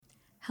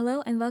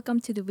Hello and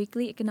welcome to the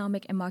weekly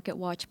Economic and Market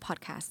Watch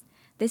podcast.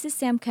 This is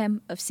Sam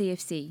Kem of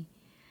CFC.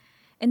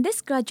 In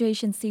this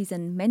graduation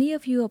season, many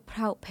of you are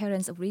proud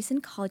parents of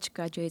recent college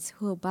graduates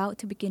who are about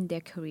to begin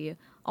their career,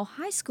 or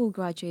high school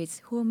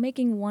graduates who are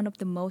making one of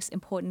the most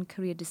important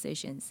career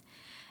decisions,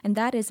 and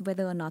that is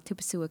whether or not to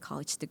pursue a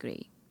college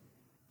degree.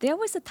 There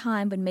was a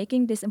time when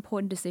making this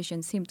important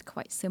decision seemed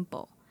quite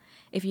simple.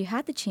 If you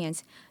had the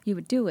chance, you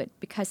would do it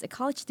because a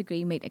college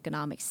degree made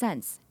economic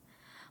sense.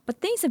 But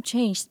things have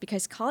changed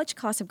because college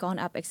costs have gone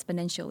up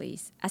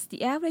exponentially, as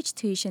the average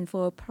tuition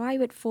for a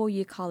private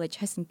four-year college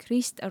has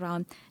increased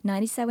around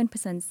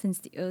 97% since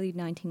the early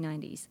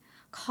 1990s,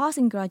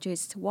 causing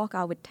graduates to walk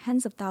out with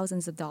tens of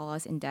thousands of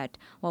dollars in debt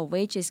while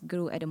wages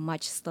grew at a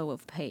much slower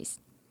pace.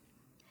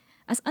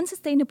 As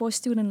unsustainable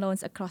student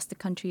loans across the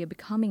country are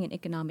becoming an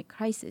economic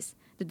crisis,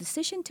 the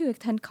decision to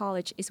attend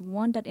college is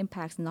one that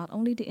impacts not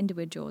only the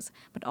individuals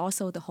but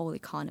also the whole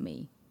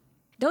economy.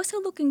 Those who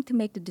are looking to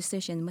make the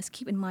decision must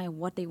keep in mind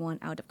what they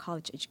want out of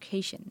college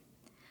education.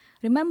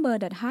 Remember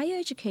that higher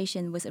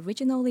education was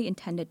originally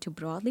intended to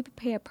broadly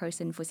prepare a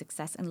person for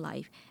success in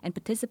life and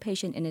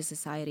participation in a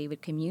society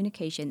with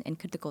communication and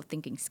critical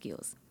thinking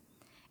skills.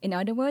 In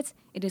other words,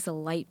 it is a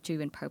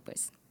life-driven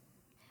purpose.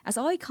 As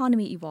our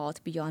economy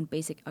evolved beyond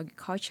basic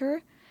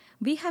agriculture,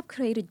 we have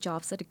created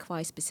jobs that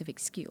require specific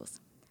skills.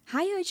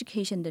 Higher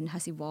education then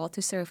has evolved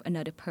to serve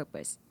another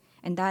purpose,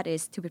 and that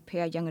is to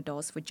prepare young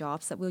adults for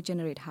jobs that will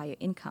generate higher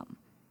income.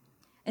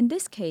 In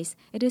this case,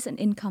 it is an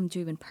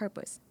income-driven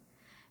purpose.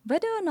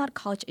 Whether or not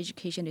college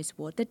education is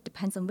worth it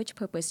depends on which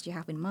purpose you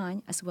have in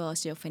mind as well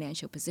as your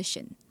financial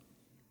position.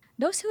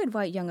 Those who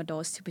invite young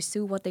adults to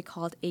pursue what they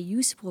called a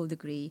useful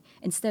degree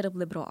instead of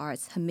liberal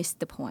arts have missed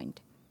the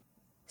point.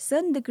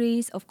 Certain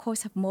degrees, of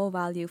course, have more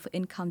value for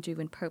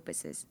income-driven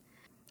purposes.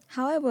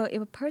 However, if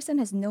a person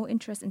has no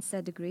interest in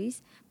said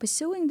degrees,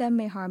 pursuing them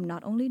may harm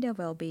not only their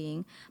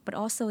well-being, but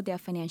also their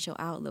financial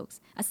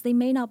outlooks, as they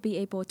may not be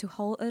able to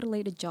hold a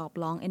related job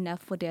long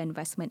enough for their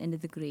investment in the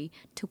degree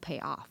to pay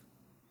off.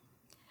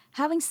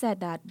 Having said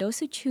that, those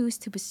who choose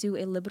to pursue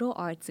a liberal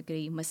arts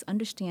degree must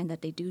understand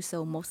that they do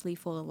so mostly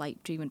for a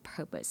life-driven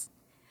purpose.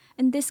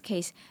 In this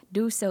case,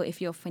 do so if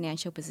your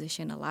financial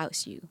position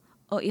allows you,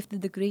 or if the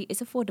degree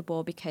is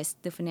affordable because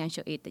the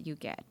financial aid that you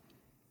get.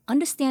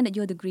 Understand that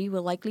your degree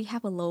will likely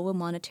have a lower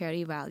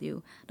monetary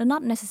value, though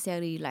not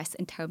necessarily less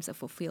in terms of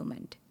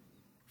fulfillment.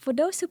 For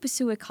those who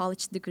pursue a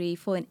college degree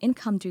for an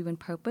income-driven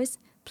purpose,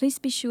 please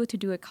be sure to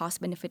do a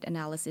cost-benefit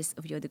analysis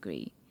of your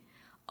degree.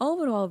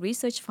 Overall,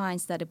 research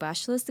finds that a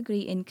bachelor's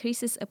degree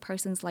increases a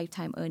person's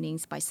lifetime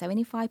earnings by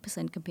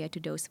 75% compared to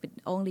those with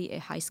only a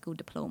high school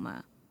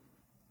diploma.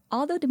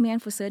 Although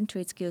demand for certain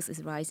trade skills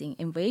is rising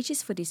and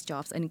wages for these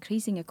jobs are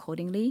increasing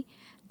accordingly,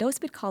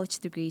 those with college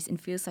degrees in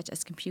fields such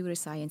as computer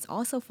science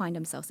also find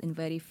themselves in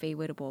very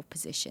favorable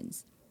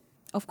positions.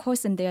 Of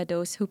course, then there are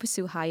those who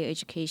pursue higher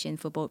education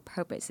for both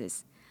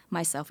purposes,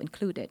 myself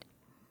included.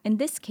 In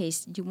this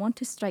case, you want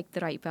to strike the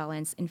right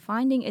balance in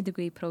finding a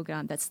degree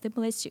program that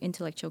stimulates your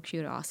intellectual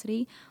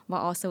curiosity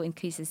while also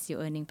increases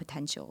your earning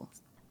potential.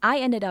 I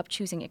ended up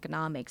choosing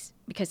economics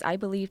because I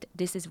believed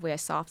this is where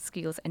soft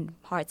skills and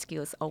hard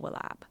skills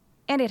overlap.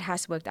 And it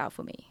has worked out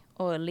for me,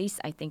 or at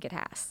least I think it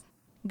has.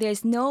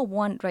 There's no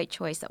one right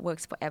choice that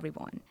works for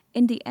everyone.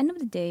 In the end of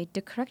the day,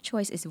 the correct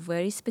choice is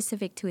very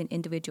specific to an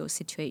individual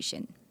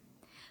situation.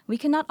 We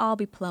cannot all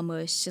be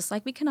plumbers, just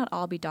like we cannot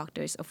all be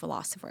doctors or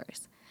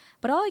philosophers.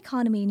 But our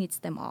economy needs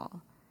them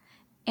all.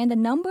 And the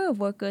number of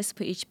workers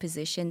for each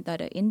position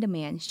that are in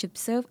demand should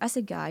serve as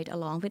a guide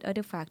along with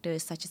other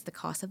factors such as the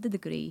cost of the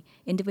degree,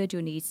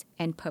 individual needs,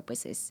 and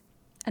purposes.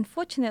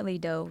 Unfortunately,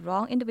 though,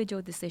 wrong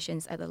individual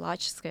decisions at a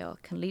large scale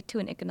can lead to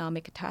an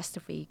economic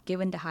catastrophe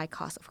given the high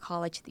cost of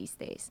college these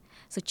days.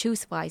 So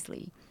choose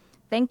wisely.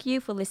 Thank you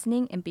for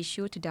listening and be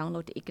sure to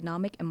download the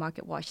Economic and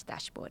Market Watch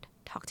dashboard.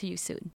 Talk to you soon.